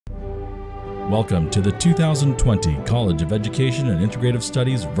Welcome to the 2020 College of Education and Integrative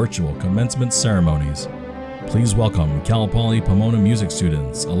Studies Virtual Commencement Ceremonies. Please welcome Cal Poly Pomona music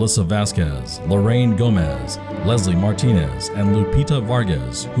students Alyssa Vasquez, Lorraine Gomez, Leslie Martinez, and Lupita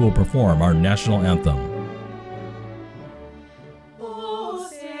Vargas, who will perform our national anthem.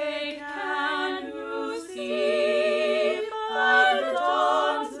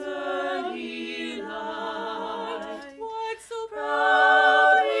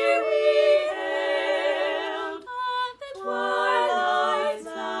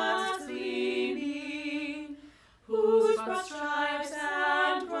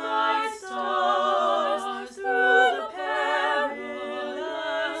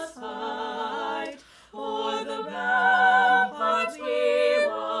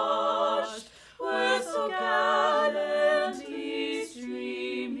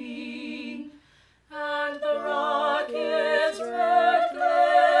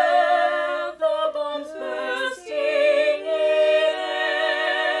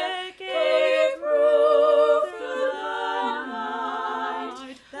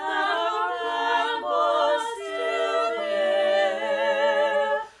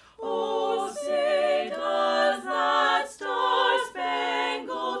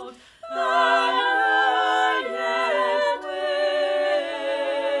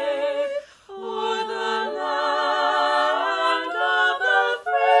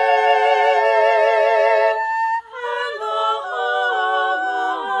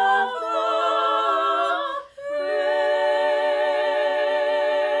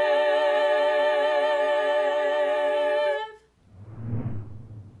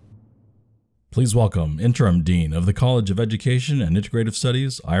 Please welcome Interim Dean of the College of Education and Integrative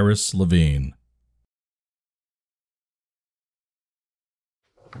Studies, Iris Levine.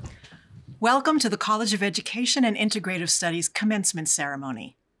 Welcome to the College of Education and Integrative Studies Commencement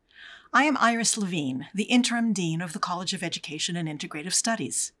Ceremony. I am Iris Levine, the Interim Dean of the College of Education and Integrative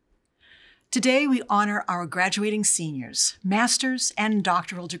Studies. Today we honor our graduating seniors, master's and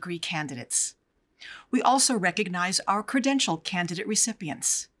doctoral degree candidates. We also recognize our credential candidate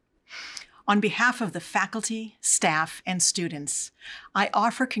recipients. On behalf of the faculty, staff, and students, I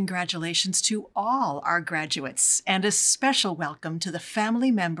offer congratulations to all our graduates and a special welcome to the family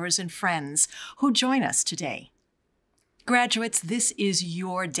members and friends who join us today. Graduates, this is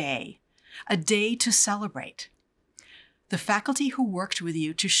your day, a day to celebrate. The faculty who worked with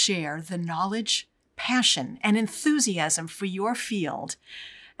you to share the knowledge, passion, and enthusiasm for your field,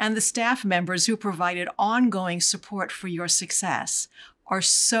 and the staff members who provided ongoing support for your success are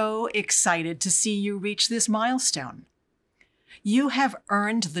so excited to see you reach this milestone. You have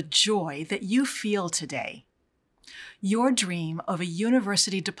earned the joy that you feel today. Your dream of a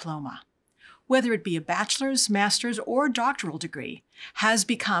university diploma, whether it be a bachelor's, master's, or doctoral degree, has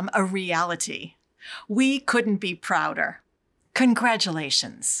become a reality. We couldn't be prouder.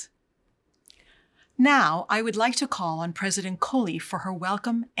 Congratulations. Now, I would like to call on President Coley for her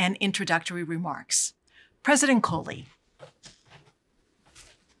welcome and introductory remarks. President Coley.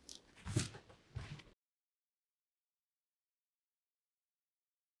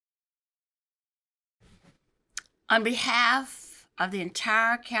 On behalf of the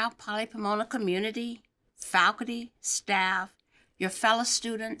entire Cal Poly Pomona community, faculty, staff, your fellow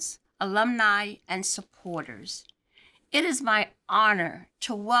students, alumni, and supporters, it is my honor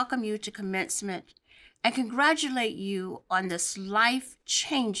to welcome you to commencement and congratulate you on this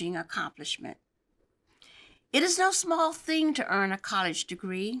life-changing accomplishment. It is no small thing to earn a college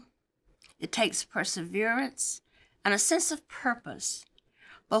degree. It takes perseverance and a sense of purpose.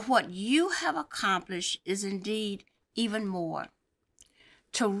 But what you have accomplished is indeed even more.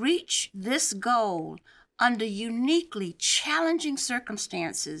 To reach this goal under uniquely challenging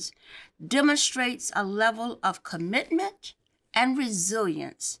circumstances demonstrates a level of commitment and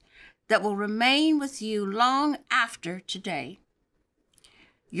resilience that will remain with you long after today.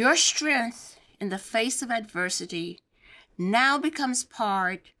 Your strength in the face of adversity now becomes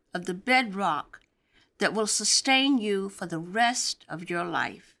part of the bedrock that will sustain you for the rest of your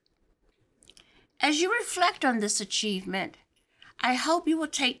life. As you reflect on this achievement, I hope you will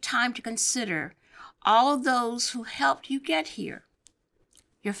take time to consider all those who helped you get here.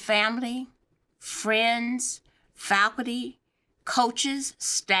 Your family, friends, faculty, coaches,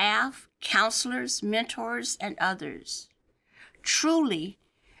 staff, counselors, mentors, and others. Truly,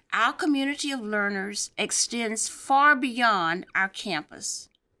 our community of learners extends far beyond our campus.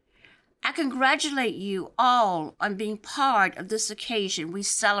 I congratulate you all on being part of this occasion we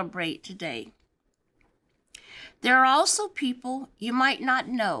celebrate today. There are also people you might not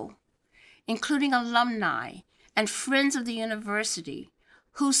know, including alumni and friends of the university,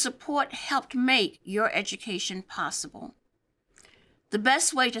 whose support helped make your education possible. The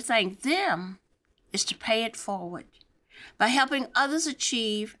best way to thank them is to pay it forward by helping others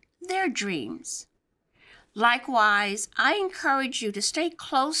achieve their dreams. Likewise, I encourage you to stay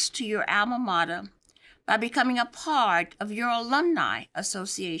close to your alma mater by becoming a part of your alumni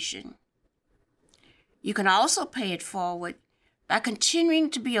association. You can also pay it forward by continuing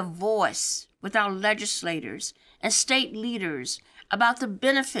to be a voice with our legislators and state leaders about the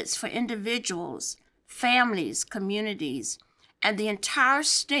benefits for individuals, families, communities, and the entire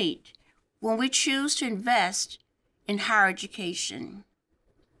state when we choose to invest in higher education.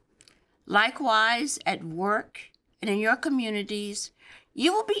 Likewise, at work and in your communities,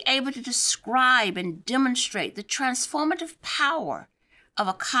 you will be able to describe and demonstrate the transformative power of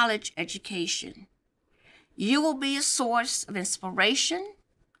a college education. You will be a source of inspiration,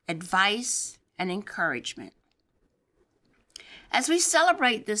 advice, and encouragement. As we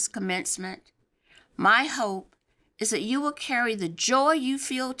celebrate this commencement, my hope is that you will carry the joy you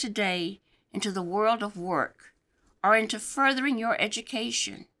feel today into the world of work or into furthering your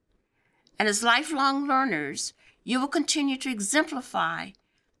education. And as lifelong learners, you will continue to exemplify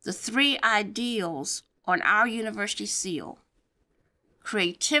the 3 ideals on our university seal: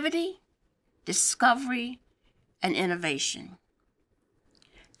 creativity, discovery, and innovation.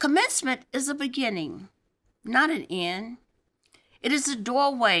 Commencement is a beginning, not an end. It is the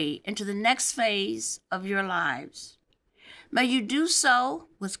doorway into the next phase of your lives. May you do so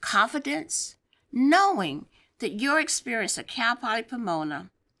with confidence, knowing that your experience at Cal Poly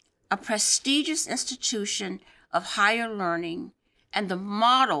Pomona, a prestigious institution of higher learning and the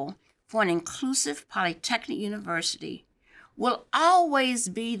model for an inclusive polytechnic university, will always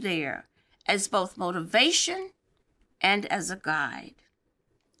be there as both motivation and as a guide.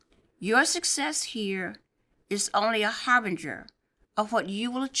 Your success here is only a harbinger of what you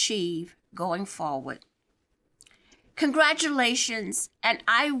will achieve going forward. Congratulations, and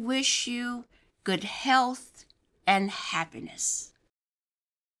I wish you good health and happiness.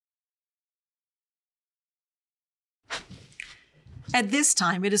 At this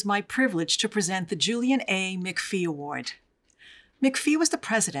time, it is my privilege to present the Julian A. McPhee Award. McPhee was the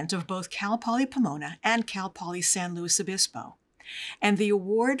president of both Cal Poly Pomona and Cal Poly San Luis Obispo, and the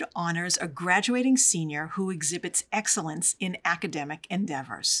award honors a graduating senior who exhibits excellence in academic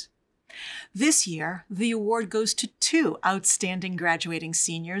endeavors. This year, the award goes to 2 outstanding graduating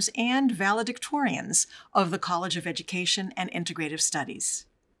seniors and valedictorians of the College of Education and Integrative Studies,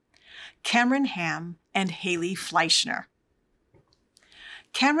 Cameron Ham and Haley Fleischner.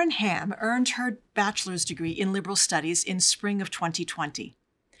 Cameron Ham earned her bachelor's degree in liberal studies in spring of 2020.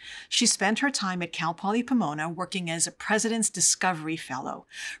 She spent her time at Cal Poly Pomona working as a President's Discovery Fellow,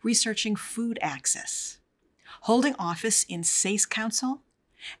 researching food access, holding office in SACE Council,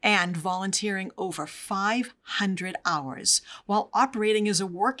 and volunteering over 500 hours while operating as a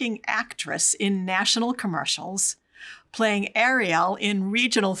working actress in national commercials, playing Ariel in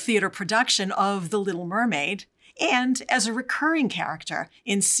regional theater production of The Little Mermaid, and as a recurring character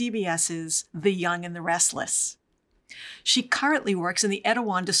in CBS's The Young and the Restless. She currently works in the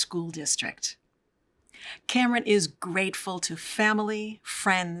Etiwanda School District. Cameron is grateful to family,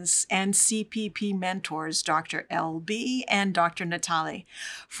 friends, and CPP mentors Dr. L.B. and Dr. Natali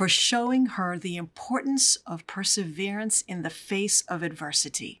for showing her the importance of perseverance in the face of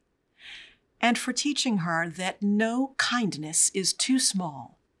adversity, and for teaching her that no kindness is too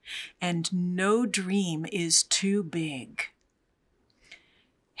small and no dream is too big.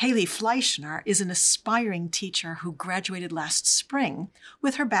 Haley Fleischner is an aspiring teacher who graduated last spring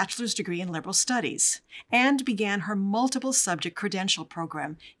with her bachelor's degree in liberal studies and began her multiple subject credential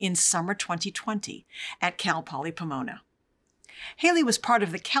program in summer 2020 at Cal Poly Pomona. Haley was part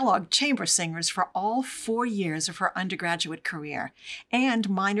of the Kellogg Chamber Singers for all 4 years of her undergraduate career and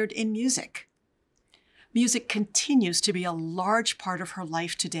minored in music. Music continues to be a large part of her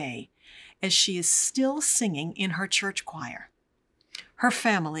life today, as she is still singing in her church choir. Her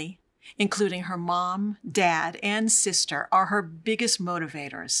family, including her mom, dad, and sister, are her biggest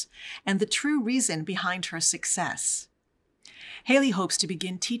motivators and the true reason behind her success. Haley hopes to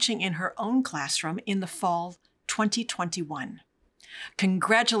begin teaching in her own classroom in the fall 2021.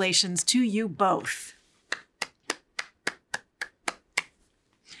 Congratulations to you both.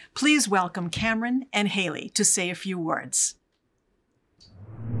 Please welcome Cameron and Haley to say a few words.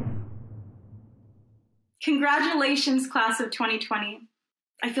 Congratulations, class of 2020.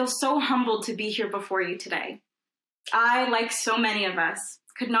 I feel so humbled to be here before you today. I, like so many of us,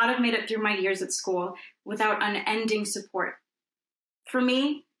 could not have made it through my years at school without unending support. For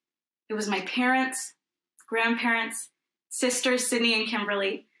me, it was my parents, grandparents, sisters Sydney and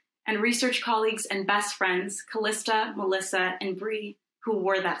Kimberly, and research colleagues and best friends Callista, Melissa, and Bree, who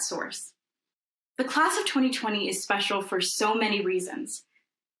were that source. The class of 2020 is special for so many reasons,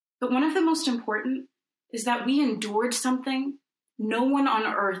 but one of the most important is that we endured something no one on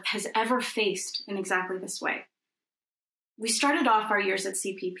earth has ever faced in exactly this way. We started off our years at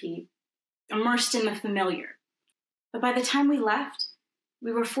CPP, immersed in the familiar, but by the time we left,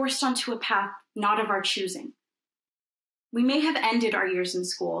 we were forced onto a path not of our choosing. We may have ended our years in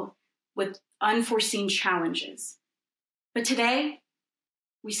school with unforeseen challenges, but today,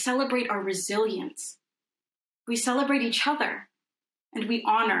 we celebrate our resilience. We celebrate each other, and we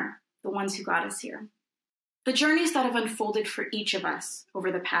honor the ones who got us here. The journeys that have unfolded for each of us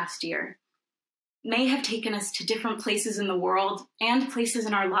over the past year may have taken us to different places in the world and places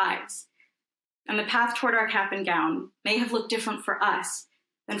in our lives, and the path toward our cap and gown may have looked different for us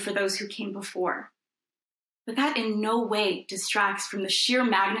than for those who came before. But that in no way distracts from the sheer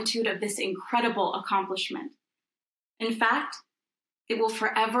magnitude of this incredible accomplishment. In fact, it will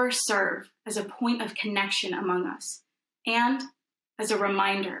forever serve as a point of connection among us and as a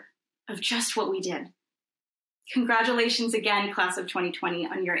reminder of just what we did. Congratulations again, class of 2020,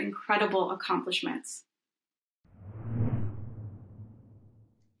 on your incredible accomplishments.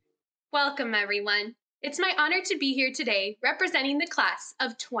 Welcome, everyone. It's my honor to be here today representing the class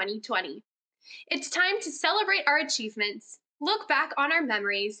of 2020. It's time to celebrate our achievements, look back on our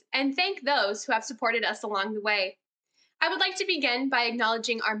memories, and thank those who have supported us along the way. I would like to begin by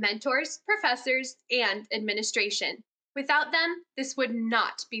acknowledging our mentors, professors, and administration. Without them, this would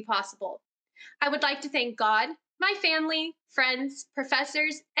not be possible. I would like to thank God, my family, friends,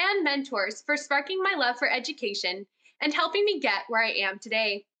 professors, and mentors for sparking my love for education and helping me get where I am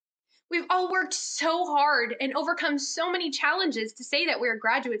today. We've all worked so hard and overcome so many challenges to say that we're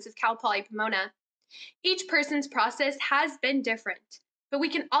graduates of Cal Poly Pomona. Each person's process has been different, but we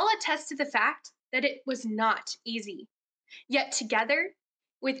can all attest to the fact that it was not easy. Yet together,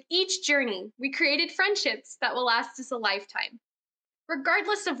 with each journey, we created friendships that will last us a lifetime.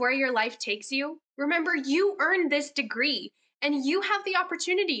 Regardless of where your life takes you, remember you earned this degree, and you have the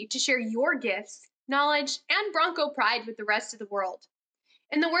opportunity to share your gifts, knowledge, and Bronco pride with the rest of the world.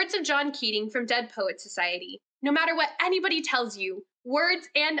 In the words of John Keating from Dead Poets Society, no matter what anybody tells you, words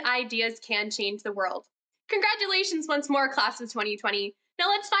and ideas can change the world. Congratulations once more, class of 2020. Now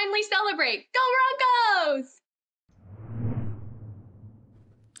let's finally celebrate. Go Broncos!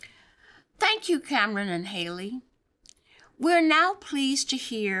 Thank you, Cameron and Haley. We're now pleased to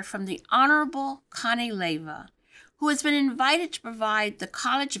hear from the Honorable Connie Leyva, who has been invited to provide the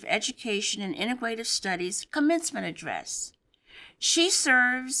College of Education and Integrative Studies commencement address. She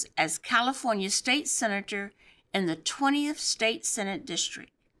serves as California State Senator in the 20th State Senate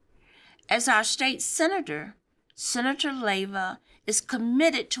District. As our state senator, Senator Leyva is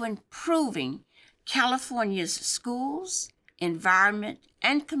committed to improving California's schools, environment,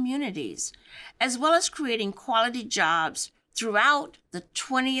 and communities, as well as creating quality jobs throughout the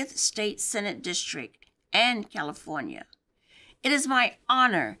 20th State Senate District and California. It is my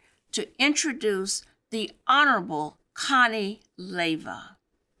honor to introduce the Honorable Connie Leyva.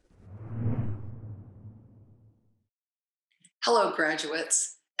 Hello,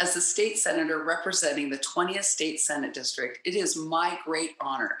 graduates. As the state senator representing the 20th State Senate District, it is my great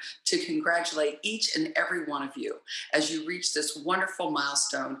honor to congratulate each and every one of you as you reach this wonderful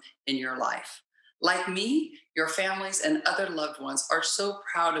milestone in your life. Like me, your families and other loved ones are so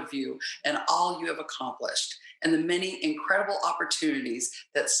proud of you and all you have accomplished, and the many incredible opportunities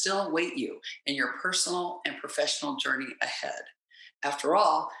that still await you in your personal and professional journey ahead. After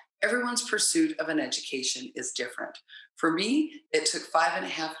all, everyone's pursuit of an education is different. For me, it took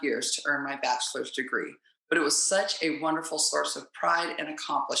 5.5 years to earn my bachelor's degree, but it was such a wonderful source of pride and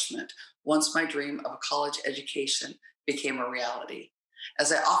accomplishment once my dream of a college education became a reality.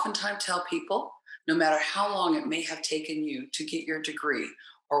 As I oftentimes tell people, no matter how long it may have taken you to get your degree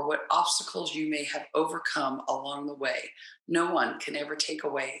or what obstacles you may have overcome along the way, no one can ever take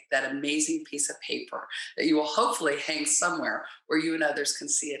away that amazing piece of paper that you will hopefully hang somewhere where you and others can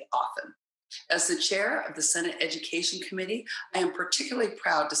see it often. As the chair of the Senate Education Committee, I am particularly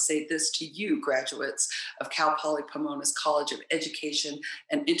proud to say this to you, graduates of Cal Poly Pomona's College of Education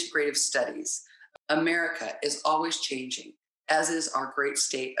and Integrative Studies. America is always changing, as is our great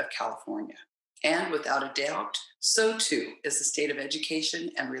state of California. And without a doubt, so too is the state of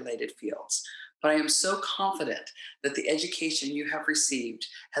education and related fields. But I am so confident that the education you have received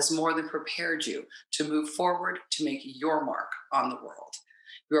has more than prepared you to move forward to make your mark on the world.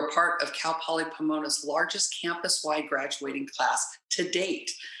 You are part of Cal Poly Pomona's largest campus-wide graduating class to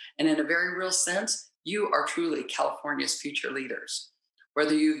date. And in a very real sense, You are truly California's future leaders.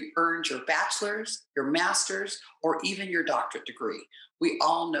 Whether you've earned your bachelor's, your master's, or even your doctorate degree, we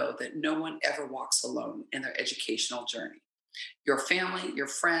all know that no one ever walks alone in their educational journey. Your family, your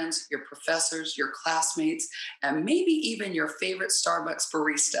friends, your professors, your classmates, and maybe even your favorite Starbucks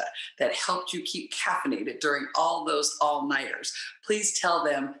barista that helped you keep caffeinated during all those all-nighters. Please tell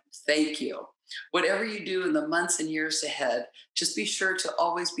them thank you. Whatever you do in the months and years ahead, just be sure to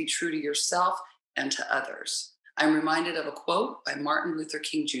always be true to yourself and to others. I'm reminded of a quote by Martin Luther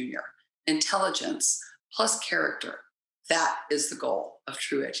King Jr. Intelligence plus character. That is the goal of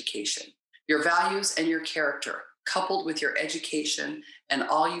true education. Your values and your character, coupled with your education and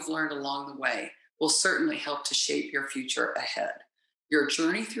all you've learned along the way, will certainly help to shape your future ahead. Your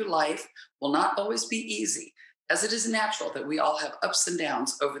journey through life will not always be easy, as it is natural that we all have ups and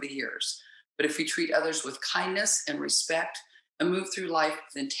downs over the years. But if we treat others with kindness and respect and move through life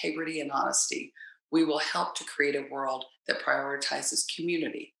with integrity and honesty, we will help to create a world that prioritizes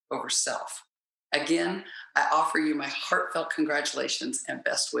community over self. Again, I offer you my heartfelt congratulations and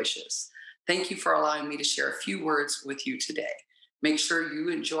best wishes. Thank you for allowing me to share a few words with you today. Make sure you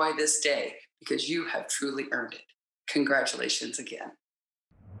enjoy this day because you have truly earned it. Congratulations again.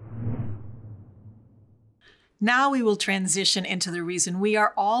 Now we will transition into the reason we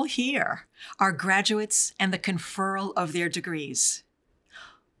are all here, our graduates and the conferral of their degrees.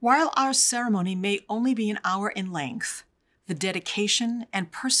 While our ceremony may only be an hour in length, the dedication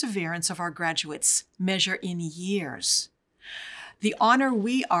and perseverance of our graduates measure in years. The honor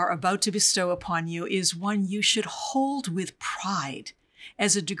we are about to bestow upon you is one you should hold with pride,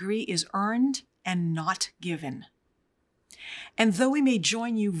 as a degree is earned and not given. And though we may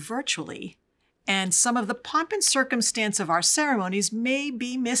join you virtually, and some of the pomp and circumstance of our ceremonies may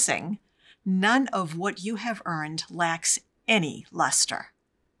be missing, none of what you have earned lacks any luster.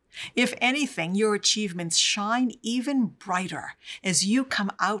 If anything, your achievements shine even brighter as you come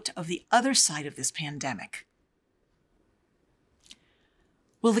out of the other side of this pandemic.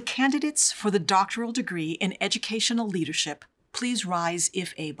 Will the candidates for the doctoral degree in educational leadership please rise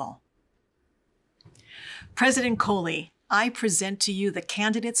if able? President Coley, I present to you the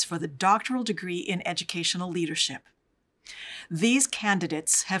candidates for the doctoral degree in educational leadership. These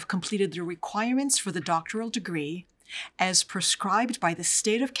candidates have completed the requirements for the doctoral degree as prescribed by the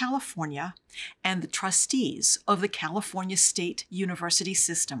state of California and the trustees of the California State University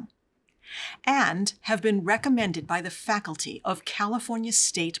System, and have been recommended by the faculty of California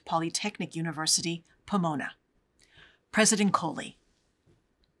State Polytechnic University, Pomona. President Coley.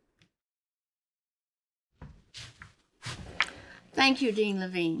 Thank you, Dean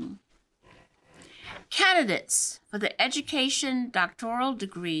Levine. Candidates for the education doctoral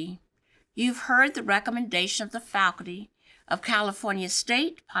degree, you've heard the recommendation of the faculty of California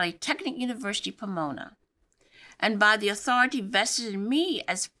State Polytechnic University, Pomona. And by the authority vested in me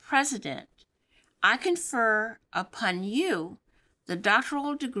as president, I confer upon you the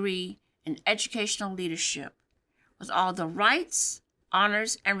doctoral degree in educational leadership with all the rights,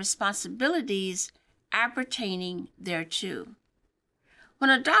 honors, and responsibilities appertaining thereto. When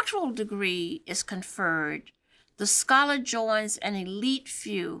a doctoral degree is conferred, the scholar joins an elite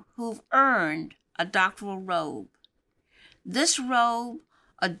few who've earned a doctoral robe. This robe,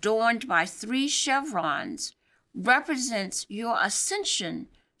 adorned by 3 chevrons, represents your ascension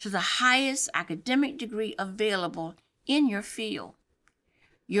to the highest academic degree available in your field.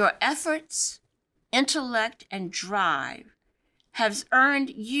 Your efforts, intellect, and drive has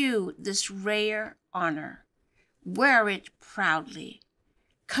earned you this rare honor. Wear it proudly.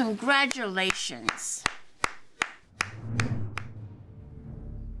 Congratulations.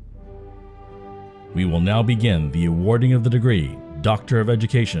 We will now begin the awarding of the degree, Doctor of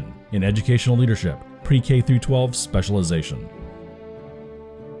Education in Educational Leadership, Pre-K through 12 Specialization.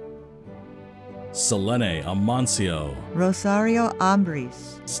 Selene Amancio, Rosario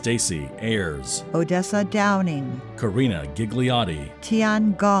Ambris, Stacy Ayers, Odessa Downing, Karina Gigliotti,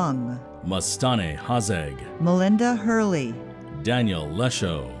 Tian Gong, Mastane Hazeg, Melinda Hurley, Daniel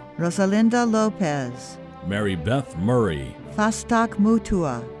Lesho, Rosalinda Lopez, Mary Beth Murray, Fastak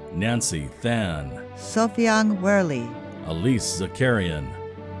Mutua, Nancy Than, Sophiang Werley. Elise Zakarian.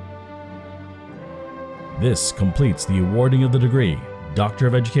 This completes the awarding of the degree, Doctor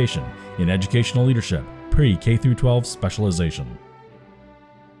of Education in Educational Leadership, Pre-K through 12 Specialization.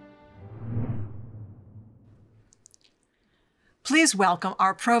 Please welcome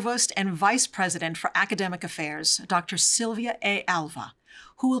our Provost and Vice President for Academic Affairs, Dr. Sylvia A. Alva,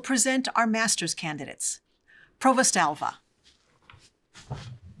 who will present our master's candidates. Provost Alva.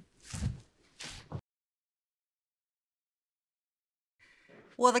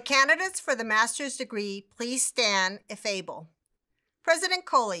 Will the candidates for the master's degree please stand if able? President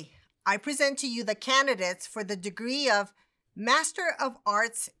Coley, I present to you the candidates for the degree of Master of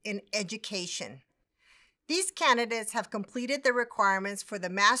Arts in Education. These candidates have completed the requirements for the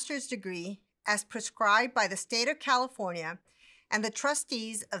master's degree as prescribed by the state of California and the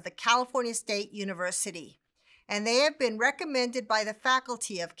trustees of the California State University, and they have been recommended by the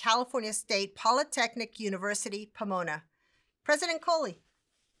faculty of California State Polytechnic University, Pomona. President Coley.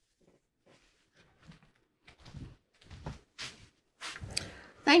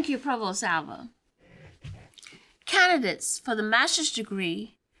 Thank you, Provost Alva. Candidates for the master's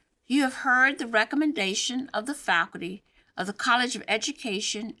degree, you have heard the recommendation of the faculty of the College of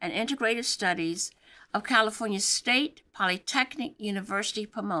Education and Integrative Studies of California State Polytechnic University,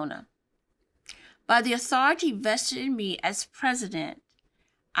 Pomona. By the authority vested in me as president,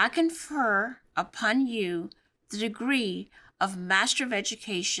 I confer upon you the degree of Master of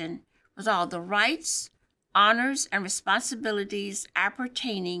Education with all the rights, honors, and responsibilities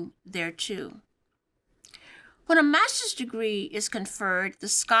appertaining thereto. When a master's degree is conferred, the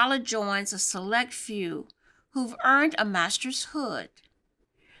scholar joins a select few who've earned a master's hood.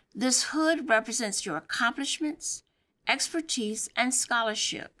 This hood represents your accomplishments, expertise, and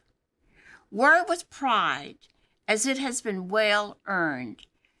scholarship. Wear it with pride, as it has been well earned.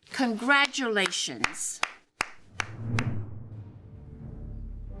 Congratulations.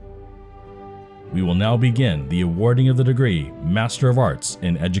 We will now begin the awarding of the degree Master of Arts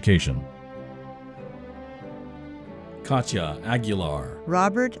in Education. Katya Aguilar,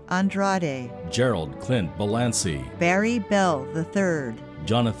 Robert Andrade, Gerald Clint Balanci, Barry Bell III,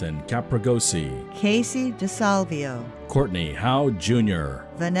 Jonathan Capragosi, Casey DeSalvio, Courtney Howe Jr.,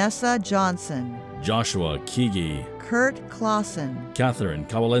 Vanessa Johnson, Joshua Keegi, Kurt Clausen, Catherine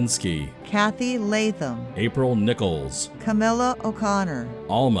Kowalinsky, Kathy Latham, April Nichols, Camilla O'Connor,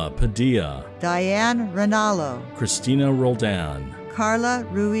 Alma Padilla, Diane Renalo, Christina Roldan, Carla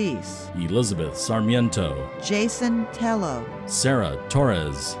Ruiz, Elizabeth Sarmiento, Jason Tello, Sarah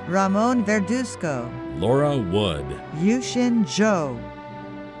Torres, Ramon Verduzco, Laura Wood. Yushin Zhou.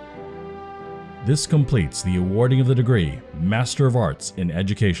 This completes the awarding of the degree Master of Arts in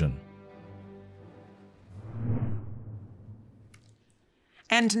Education.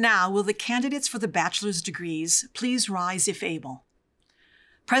 And now, will the candidates for the bachelor's degrees please rise if able?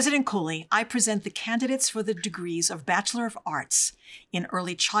 President Coley, I present the candidates for the degrees of Bachelor of Arts in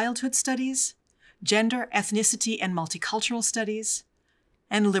Early Childhood Studies, Gender, Ethnicity, and Multicultural Studies,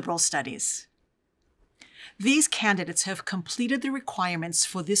 and Liberal Studies. These candidates have completed the requirements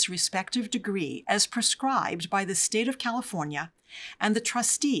for this respective degree as prescribed by the State of California and the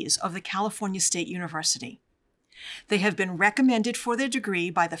trustees of the California State University. They have been recommended for their degree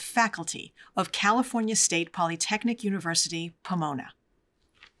by the faculty of California State Polytechnic University, Pomona.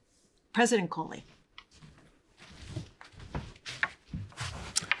 President Coley.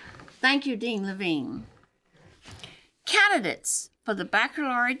 Thank you, Dean Levine. Candidates for the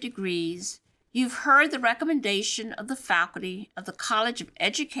baccalaureate degrees, you've heard the recommendation of the faculty of the College of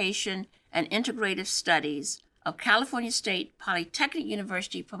Education and Integrative Studies of California State Polytechnic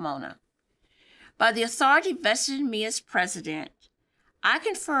University, Pomona. By the authority vested in me as president, I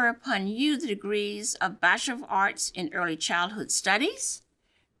confer upon you the degrees of Bachelor of Arts in Early Childhood Studies,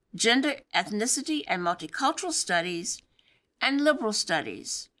 Gender, Ethnicity, and Multicultural Studies, and Liberal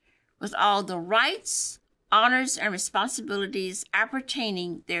Studies, with all the rights, honors, and responsibilities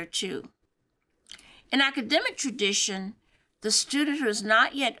appertaining thereto. In academic tradition, the student who has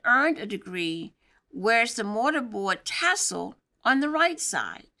not yet earned a degree wears the mortarboard tassel on the right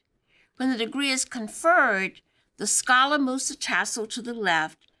side. When the degree is conferred, the scholar moves the tassel to the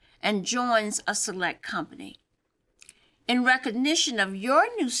left and joins a select company. In recognition of your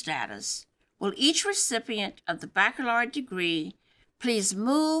new status, will each recipient of the baccalaureate degree please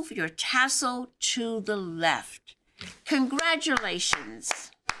move your tassel to the left?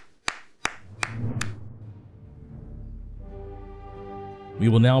 Congratulations. We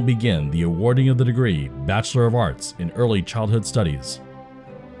will now begin the awarding of the degree Bachelor of Arts in Early Childhood Studies.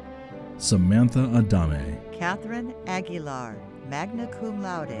 Samantha Adame, Catherine Aguilar, magna cum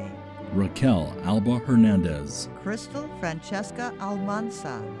laude, Raquel Alba Hernandez, Crystal Francesca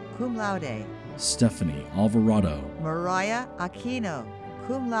Almanza, cum laude, Stephanie Alvarado, Mariah Aquino,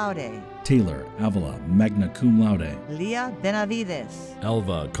 cum laude, Taylor Avila, magna cum laude, Leah Benavides,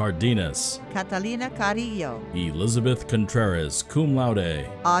 Elva Cardenas, Catalina Carrillo, Elizabeth Contreras, cum laude,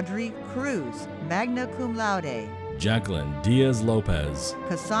 Audrey Cruz, magna cum laude, Jacqueline Diaz Lopez,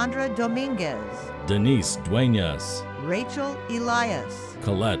 Cassandra Dominguez, Denise Duenas, Rachel Elias,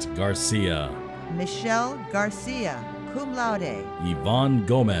 Colette Garcia, Michelle Garcia, cum laude. Yvonne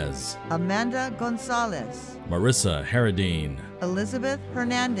Gomez, Amanda Gonzalez. Marissa Harradine, Elizabeth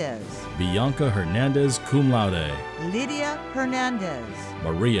Hernandez. Bianca Hernandez, cum laude. Lydia Hernandez.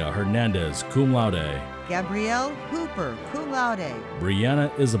 Maria Hernandez, cum laude. Gabrielle Hooper, cum laude.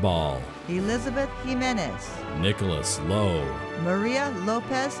 Brianna Isabal, Elizabeth Jimenez. Nicholas Lowe, Maria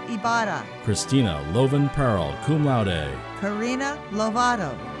Lopez Ibarra. Christina Loven Pearl, cum laude. Karina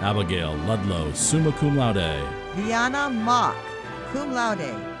Lovato. Abigail Ludlow, summa cum laude. Diana Mock, cum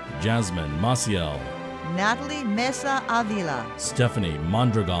laude. Jasmine Maciel, Natalie Mesa Avila. Stephanie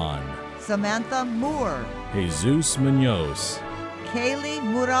Mondragon, Samantha Moore. Jesus Munoz, Kaylee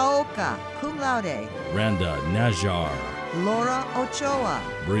Muraoka, cum laude. Randa Najar, Laura Ochoa.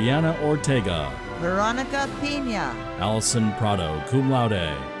 Brianna Ortega, Veronica Pina. Allison Prado, cum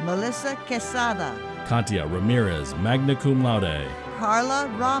laude. Melissa Quesada. Katia Ramirez, magna cum laude. Carla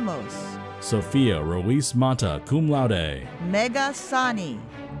Ramos. Sofia Ruiz Mata, cum laude. Mega Sani.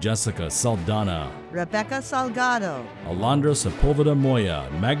 Jessica Saldana, Rebecca Salgado. Alondra Sepulveda Moya,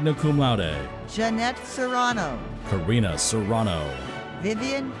 magna cum laude. Jeanette Serrano. Karina Serrano,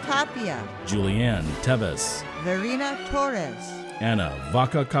 Vivian Tapia. Julianne Teves, Verena Torres. Anna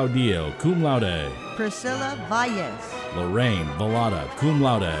Vaca Caudillo, cum laude. Priscilla Valles. Lorraine Velada, cum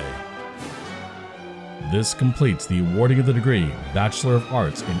laude. This completes the awarding of the degree Bachelor of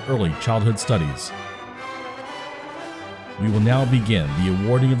Arts in Early Childhood Studies. We will now begin the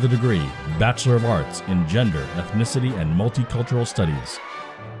awarding of the degree Bachelor of Arts in Gender, Ethnicity, and Multicultural Studies.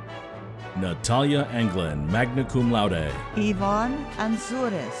 Natalia Anglin, magna cum laude. Yvonne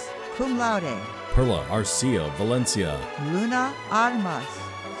Anzures, cum laude. Perla Arcia Valencia, Luna Armas,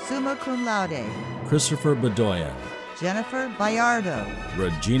 summa cum laude. Christopher Bedoyan, Jennifer Bayardo.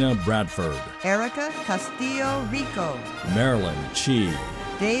 Regina Bradford, Erica Castillo Rico. Marilyn Chi,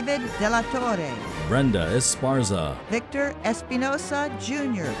 David De La Torre. Brenda Esparza, Victor Espinosa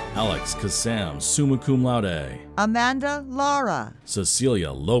Jr. Alex Kassam, summa cum laude. Amanda Lara. Cecilia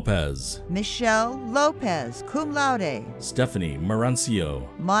Lopez, Michelle Lopez, cum laude. Stephanie Marancio,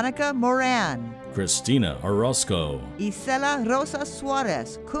 Monica Moran. Christina Orozco, Isela Rosa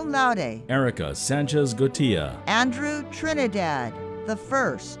Suarez, cum laude. Erica Sanchez Gotia, Andrew Trinidad, the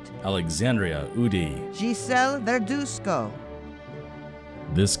first. Alexandria Udi. Giselle Verduzco.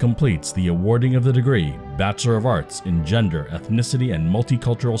 This completes the awarding of the degree Bachelor of Arts in Gender, Ethnicity, and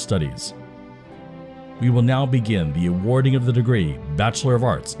Multicultural Studies. We will now begin the awarding of the degree Bachelor of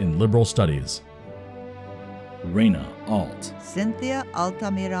Arts in Liberal Studies. Reina Alt, Cynthia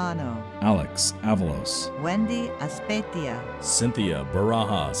Altamirano. Alex Avalos, Wendy Aspetia. Cynthia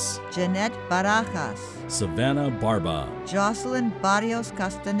Barajas, Jeanette Barajas. Savannah Barba, Jocelyn Barrios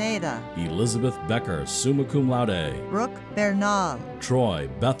Castaneda. Elizabeth Becker, summa cum laude. Brooke Bernal. Troy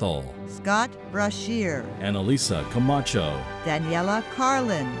Bethel, Scott Brashear. Annalisa Camacho, Daniela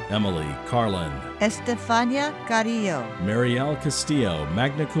Carlin. Emily Carlin, Estefania Carrillo. Marielle Castillo,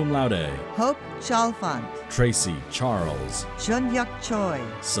 magna cum laude. Hope Chalfant. Tracy Charles, Junyuk Choi.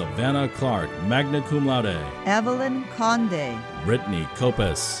 Savannah Clark, magna cum laude. Evelyn Conde. Brittany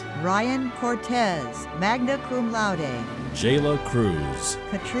Copus, Ryan Cortez, magna cum laude. Jayla Cruz,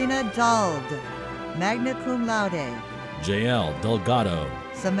 Katrina Dald, magna cum laude. JL Delgado,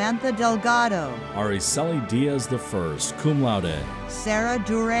 Samantha Delgado. Araceli Diaz I, cum laude. Sarah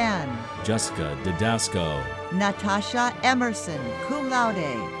Duran. Jessica Didasco, Natasha Emerson, cum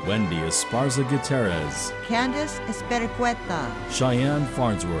laude. Wendy Esparza Gutierrez, Candice Espericueta. Cheyenne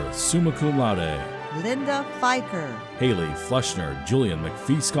Farnsworth, summa cum laude. Linda Fiker. Haley Fleschner, Julian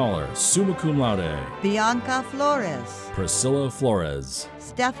McPhee Scholar, summa cum laude. Bianca Flores. Priscilla Flores,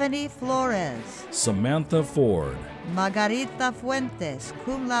 Stephanie Flores. Samantha Ford, Margarita Fuentes,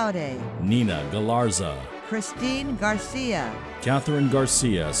 cum laude. Nina Galarza, Christine Garcia. Catherine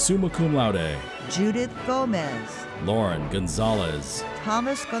Garcia, summa cum laude. Judith Gomez. Lauren Gonzalez,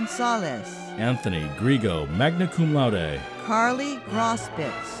 Thomas Gonzalez. Anthony Grigo, magna cum laude. Carly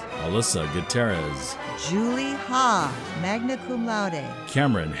Grospitz. Alyssa Gutierrez, Julie Ha, magna cum laude.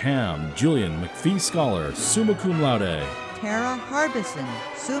 Cameron Ham, Julian McPhee Scholar, summa cum laude. Tara Harbison,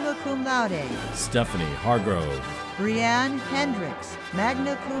 summa cum laude. Stephanie Hargrove, Brianne Hendricks,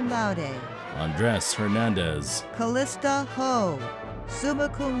 magna cum laude. Andres Hernandez, Callista Ho, summa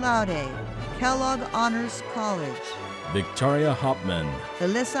cum laude. Kellogg Honors College. Victoria Hopman,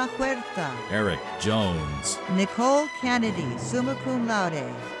 Elisa Huerta. Eric Jones, Nicole Kennedy, summa cum laude.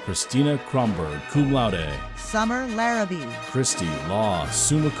 Christina Kromberg, cum laude. Summer Larrabee. Christy Law,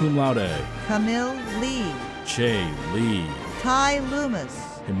 summa cum laude. Camille Lee. Che Lee, Ty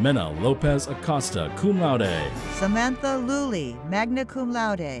Loomis, Jimena Lopez Acosta, cum laude. Samantha Lully, magna cum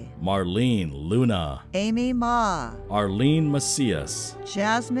laude. Marlene Luna. Amy Ma, Arlene Macias.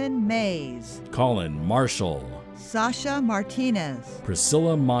 Jasmine Mays, Colin Marshall. Sasha Martinez,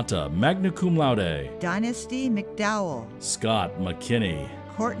 Priscilla Mata, magna cum laude. Dynasty McDowell, Scott McKinney.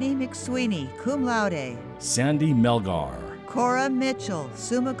 Courtney McSweeney, cum laude. Sandy Melgar. Cora Mitchell,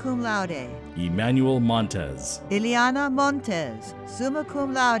 summa cum laude. Emmanuel Montez. Ileana Montes, summa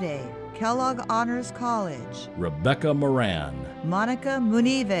cum laude, Kellogg Honors College. Rebecca Moran. Monica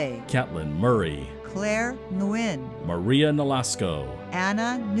Munive, Catlin Murray. Claire Nguyen, Maria Nolasco.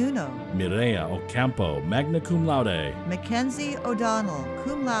 Anna Nuno, Mireya Ocampo, magna cum laude. Mackenzie O'Donnell,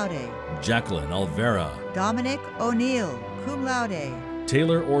 cum laude. Jacqueline Alvera. Dominic O'Neill, cum laude.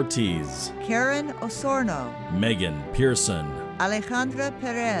 Taylor Ortiz. Karen Osorno, Megan Pearson. Alejandra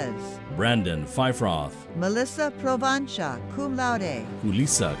Perez, Brandon Feifroth. Melissa Provancha, cum laude.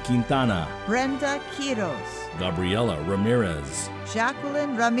 Julissa Quintana. Brenda Quiros, Gabriela Ramirez.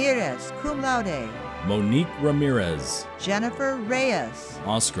 Jacqueline Ramirez, cum laude. Monique Ramirez. Jennifer Reyes,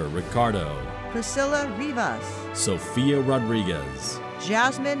 Oscar Ricardo. Priscilla Rivas, Sofia Rodriguez.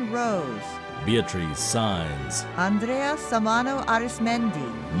 Jasmine Rose, Beatriz Saenz. Andrea Samano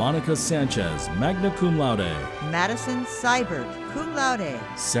Arismendi, Monica Sanchez, magna cum laude. Madison Seibert, cum laude.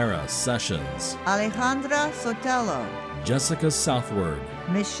 Sarah Sessions. Alejandra Sotelo, Jessica Southward.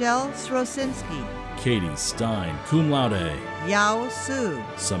 Michelle Srosinski, Katie Stein, cum laude. Yao Su,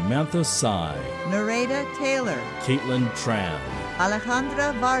 Samantha Tsai. Nareda Taylor, Caitlin Tran.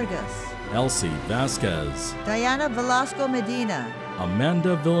 Alejandra Vargas, Elsie Vasquez. Diana Velasco Medina,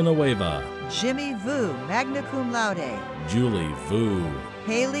 Amanda Villanueva. Jimmy Vu, magna cum laude. Julie Vu.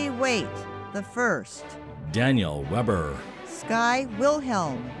 Haley Waite, the first. Daniel Weber. Sky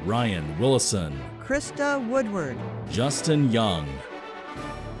Wilhelm, Ryan Willison. Krista Woodward. Justin Young.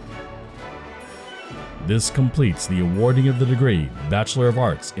 This completes the awarding of the degree Bachelor of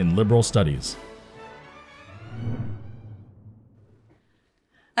Arts in Liberal Studies.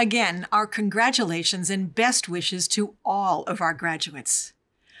 Again, our congratulations and best wishes to all of our graduates.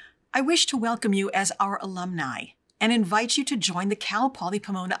 I wish to welcome you as our alumni and invite you to join the Cal Poly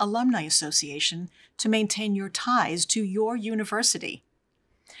Pomona Alumni Association to maintain your ties to your university.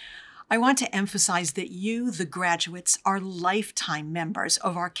 I want to emphasize that you, the graduates, are lifetime members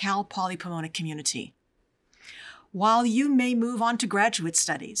of our Cal Poly Pomona community. While you may move on to graduate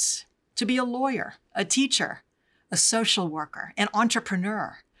studies, to be a lawyer, a teacher, a social worker, an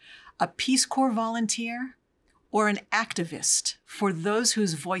entrepreneur, a Peace Corps volunteer, or an activist for those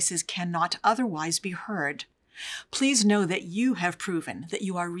whose voices cannot otherwise be heard, please know that you have proven that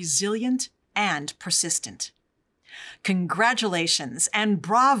you are resilient and persistent. Congratulations and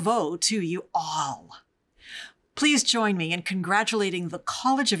bravo to you all. Please join me in congratulating the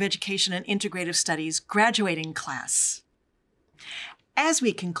College of Education and Integrative Studies graduating class. As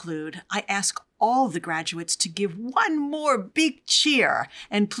we conclude, I ask all the graduates to give one more big cheer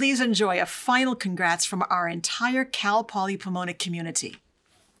and please enjoy a final congrats from our entire Cal Poly Pomona community.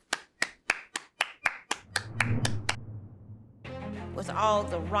 With all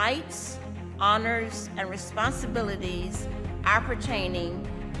the rights, honors, and responsibilities appertaining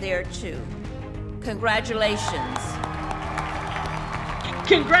thereto. Congratulations.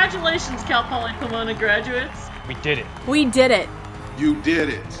 Congratulations, Cal Poly Pomona graduates. We did it. We did it. You did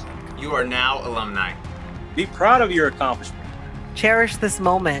it. You are now alumni. Be proud of your accomplishment. Cherish this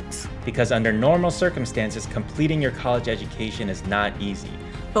moment. Because under normal circumstances, completing your college education is not easy.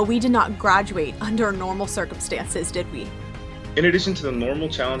 But we did not graduate under normal circumstances, did we? In addition to the normal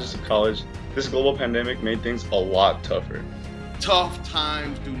challenges of college, this global pandemic made things a lot tougher. Tough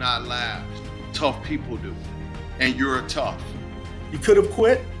times do not last. Tough people do. And you're tough. You could have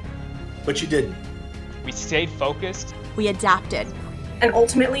quit, but you didn't. We stayed focused. We adapted. And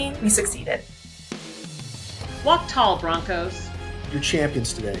ultimately, we succeeded. Walk tall, Broncos. You're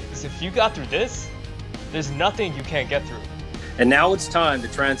champions today. Because if you got through this, there's nothing you can't get through. And now it's time to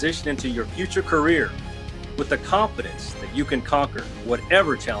transition into your future career with the confidence that you can conquer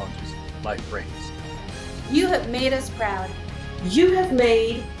whatever challenges life brings. You have made us proud. You have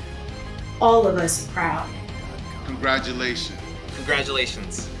made all of us proud. Congratulations.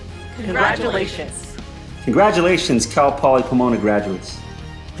 Congratulations. Congratulations. Congratulations, Cal Poly Pomona graduates.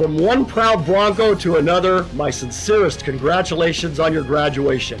 From one proud Bronco to another, my sincerest congratulations on your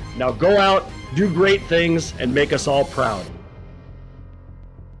graduation. Now go out, do great things, and make us all proud.